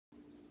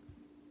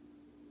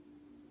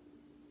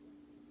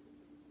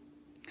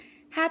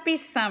Happy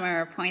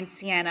summer,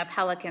 Poinciana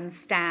Pelican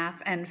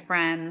staff and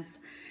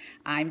friends.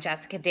 I'm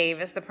Jessica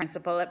Davis, the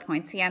principal at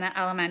Poinciana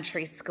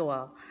Elementary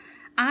School.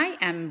 I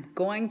am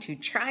going to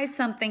try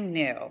something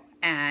new,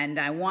 and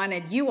I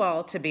wanted you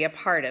all to be a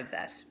part of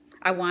this.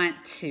 I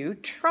want to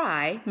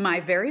try my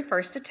very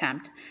first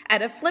attempt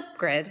at a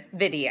Flipgrid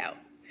video.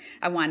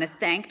 I want to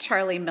thank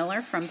Charlie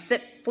Miller from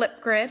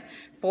Flipgrid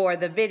for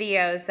the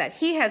videos that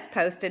he has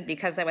posted,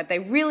 because what they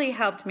really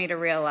helped me to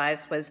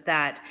realize was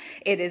that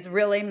it is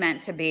really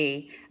meant to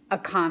be a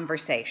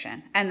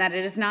conversation, and that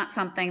it is not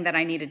something that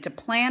I needed to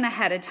plan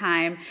ahead of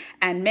time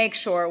and make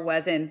sure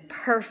was in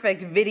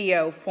perfect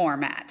video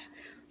format.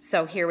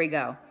 So here we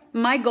go.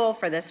 My goal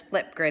for this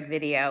Flipgrid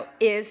video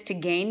is to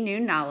gain new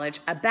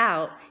knowledge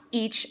about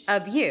each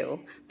of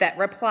you that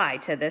reply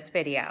to this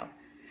video.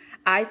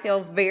 I feel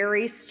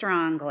very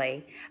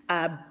strongly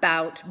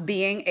about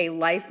being a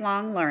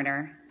lifelong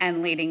learner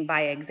and leading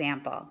by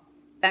example.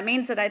 That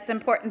means that it's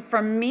important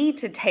for me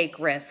to take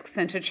risks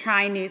and to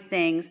try new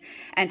things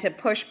and to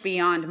push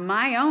beyond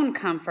my own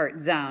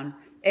comfort zone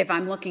if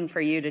I'm looking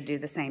for you to do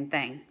the same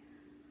thing.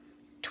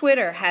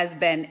 Twitter has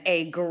been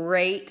a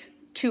great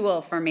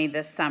tool for me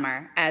this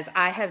summer as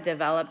I have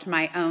developed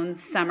my own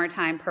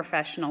summertime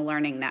professional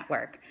learning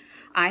network.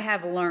 I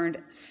have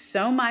learned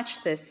so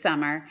much this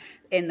summer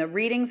in the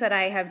readings that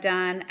I have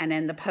done and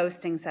in the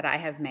postings that I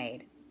have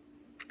made.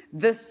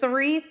 The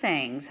three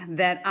things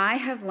that I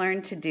have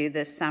learned to do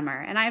this summer,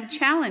 and I've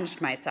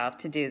challenged myself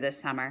to do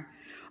this summer,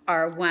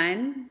 are: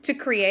 one, to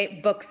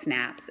create book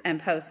snaps and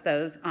post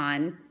those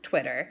on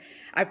Twitter.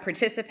 I've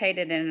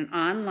participated in an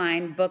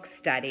online book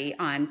study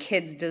on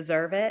Kids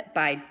Deserve It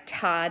by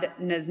Todd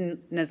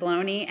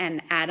Nesloney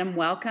and Adam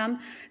Welcome.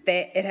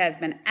 It has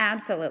been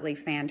absolutely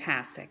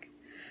fantastic.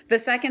 The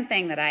second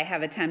thing that I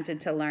have attempted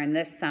to learn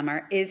this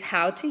summer is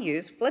how to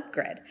use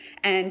Flipgrid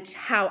and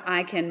how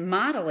I can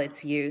model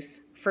its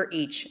use for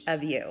each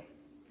of you.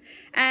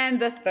 And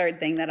the third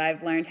thing that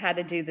I've learned how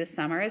to do this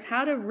summer is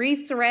how to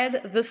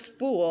rethread the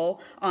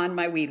spool on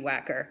my weed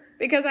whacker,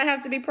 because I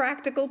have to be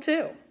practical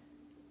too.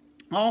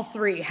 All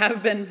three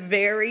have been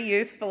very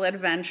useful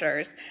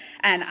adventures,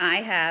 and I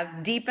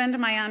have deepened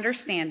my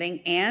understanding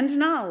and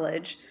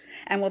knowledge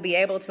and will be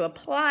able to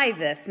apply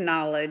this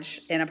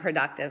knowledge in a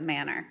productive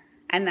manner.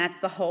 And that's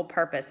the whole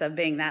purpose of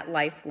being that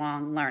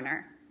lifelong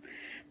learner.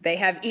 They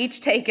have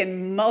each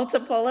taken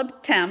multiple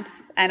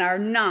attempts and are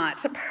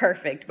not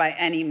perfect by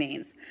any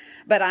means.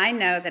 But I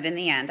know that in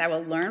the end, I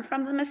will learn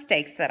from the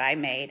mistakes that I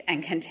made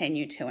and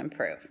continue to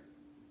improve.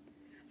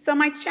 So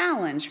my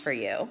challenge for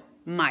you,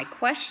 my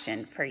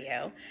question for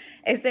you,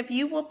 is if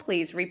you will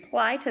please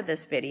reply to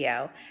this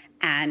video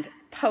and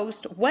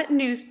post what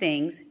new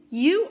things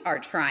you are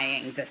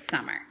trying this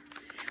summer,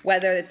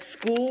 whether it's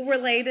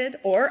school-related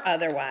or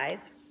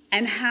otherwise.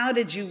 And how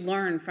did you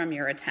learn from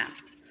your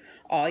attempts?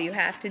 All you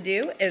have to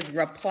do is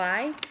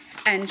reply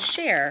and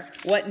share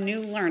what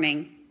new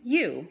learning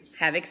you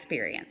have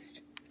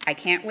experienced. I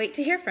can't wait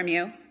to hear from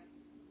you.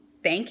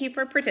 Thank you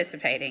for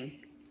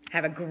participating.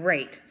 Have a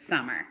great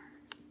summer.